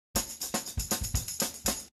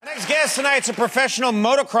guest tonight's a professional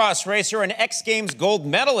motocross racer and X Games gold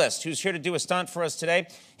medalist who's here to do a stunt for us today.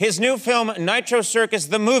 His new film, Nitro Circus,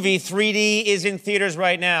 the movie, 3D, is in theaters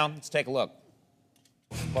right now. Let's take a look.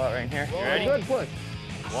 Spot right here. You ready? Good push.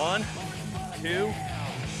 1, 2,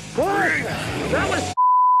 Push! That was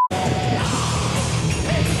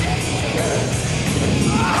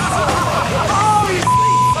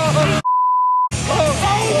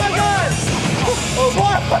oh my God!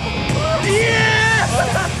 Oh, yeah!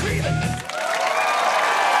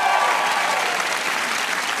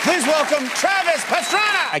 Please welcome Travis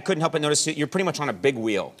Pastrana. I couldn't help but notice you're pretty much on a big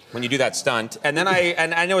wheel when you do that stunt. And then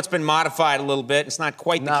I know it's been modified a little bit. It's not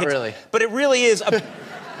quite the Not kid's, really. but it really is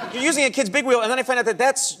you're using a kid's big wheel, and then I find out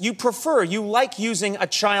that you like using a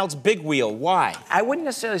child's big wheel. Why? I wouldn't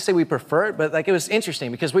necessarily say we prefer it, but like it was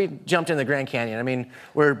interesting because we jumped in the Grand Canyon. I mean,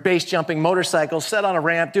 we're base jumping motorcycles, set on a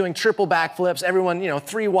ramp, doing triple backflips. Everyone,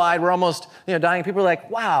 3 wide. We're almost, dying. People are like,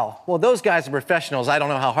 "Wow, well, those guys are professionals. I don't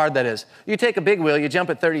know how hard that is." You take a big wheel, you jump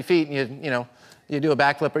at 30 feet, and you do a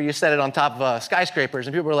backflip, or you set it on top of skyscrapers,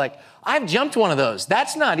 and people are like, "I've jumped one of those.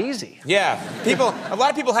 That's not easy." Yeah, a lot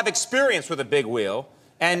of people have experience with a big wheel.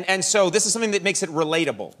 And so this is something that makes it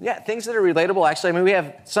relatable. Yeah, things that are relatable, actually. I mean, we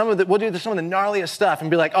have we'll do some of the gnarliest stuff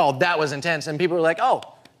and be like, "Oh, that was intense." And people are like, "Oh,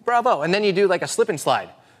 bravo." And then you do like a slip and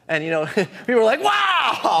slide. And, people are like,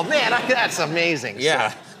 "Wow, oh, man, that's amazing."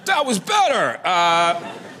 Yeah, so, that was better.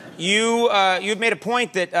 You've made a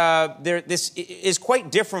point that this is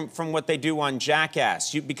quite different from what they do on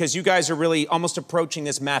Jackass, because you guys are really almost approaching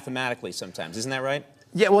this mathematically sometimes. Isn't that right?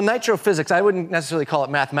 Yeah, well, nitro physics, I wouldn't necessarily call it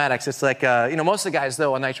mathematics. It's like, most of the guys,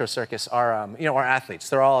 though, on Nitro Circus are, are athletes.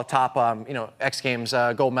 They're all top, X Games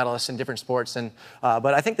gold medalists in different sports. And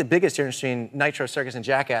but I think the biggest difference between Nitro Circus and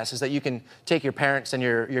Jackass is that you can take your parents and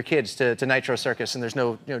your kids to Nitro Circus, and there's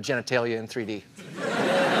no, genitalia in 3D.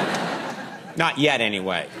 Not yet,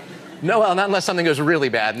 anyway. No, well, not unless something goes really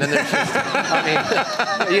bad, and then there's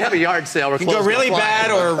just, you have a yard sale. You can go really bad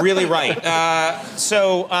or really right.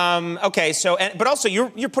 But also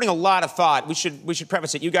you're putting a lot of thought. We should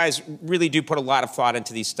preface it. You guys really do put a lot of thought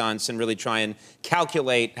into these stunts and really try and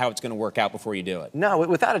calculate how it's going to work out before you do it. No,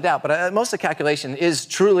 without a doubt. But most of the calculation is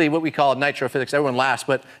truly what we call nitro physics. Everyone laughs,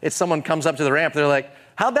 but it's someone comes up to the ramp, they're like,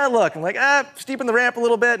 "How'd that look?" I'm like, steepen the ramp a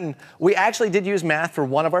little bit. And we actually did use math for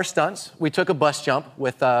one of our stunts. We took a bus jump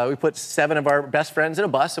with, we put 7 of our best friends in a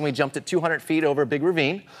bus, and we jumped at 200 feet over a big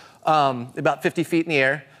ravine, about 50 feet in the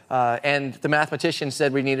air. And the mathematician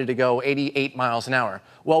said we needed to go 88 miles an hour.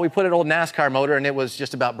 Well, we put an old NASCAR motor, and it was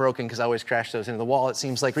just about broken because I always crash those into the wall, it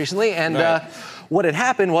seems like, recently. And right. What had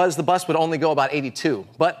happened was the bus would only go about 82.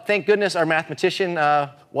 But thank goodness our mathematician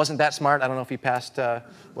wasn't that smart. I don't know if he passed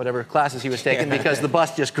whatever classes he was taking because the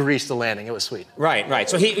bus just greased the landing. It was sweet. Right.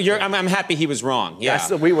 So I'm happy he was wrong. Yeah.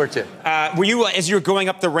 Yes, we were too. Were you, as you were going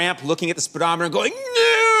up the ramp, looking at the speedometer and going,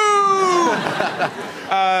 "No"?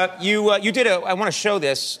 You did I want to show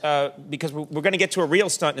this because we're going to get to a real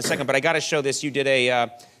stunt in a second, but I got to show this. You did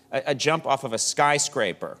a jump off of a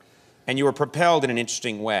skyscraper, and you were propelled in an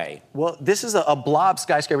interesting way. Well, this is a blob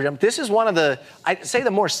skyscraper jump. This is one of the, I'd say,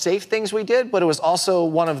 the more safe things we did, but it was also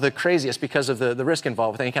one of the craziest because of the risk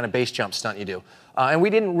involved with any kind of base jump stunt you do. And we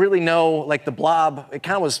didn't really know, like the blob, it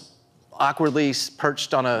kind of was awkwardly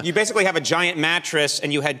perched on a... You basically have a giant mattress,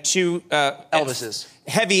 and you had 2... Elvises.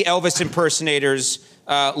 Heavy Elvis impersonators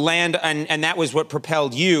land, and that was what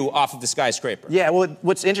propelled you off of the skyscraper. Yeah, well,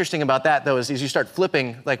 what's interesting about that, though, is you start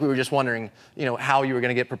flipping, like we were just wondering, how you were going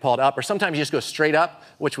to get propelled up, or sometimes you just go straight up,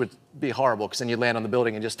 which would be horrible, because then you'd land on the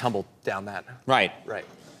building and just tumble down that. Right. Right.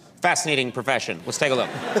 Fascinating profession. Let's take a look.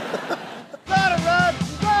 Got it, Rob.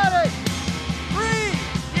 You got it. 3,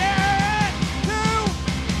 yeah, 2,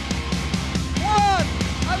 1.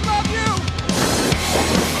 I love you.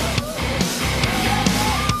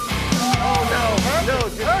 Oh, no.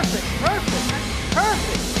 Perfect.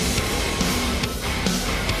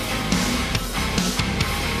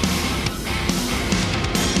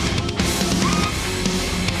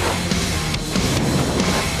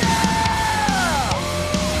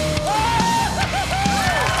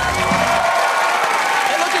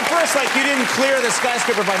 Like you didn't clear the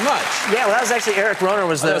skyscraper by much. Yeah, well, that was actually Eric Roner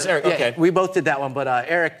was the... that was Eric, okay. Yeah, we both did that one, but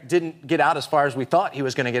Eric didn't get out as far as we thought he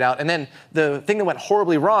was going to get out. And then the thing that went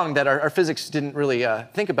horribly wrong that our physics didn't really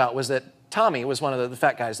think about was that Tommy was one of the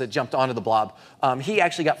fat guys that jumped onto the blob. He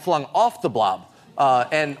actually got flung off the blob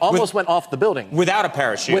and almost went off the building. Without a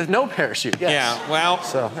parachute. With no parachute, yes. Yeah, well,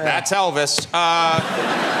 that's Elvis.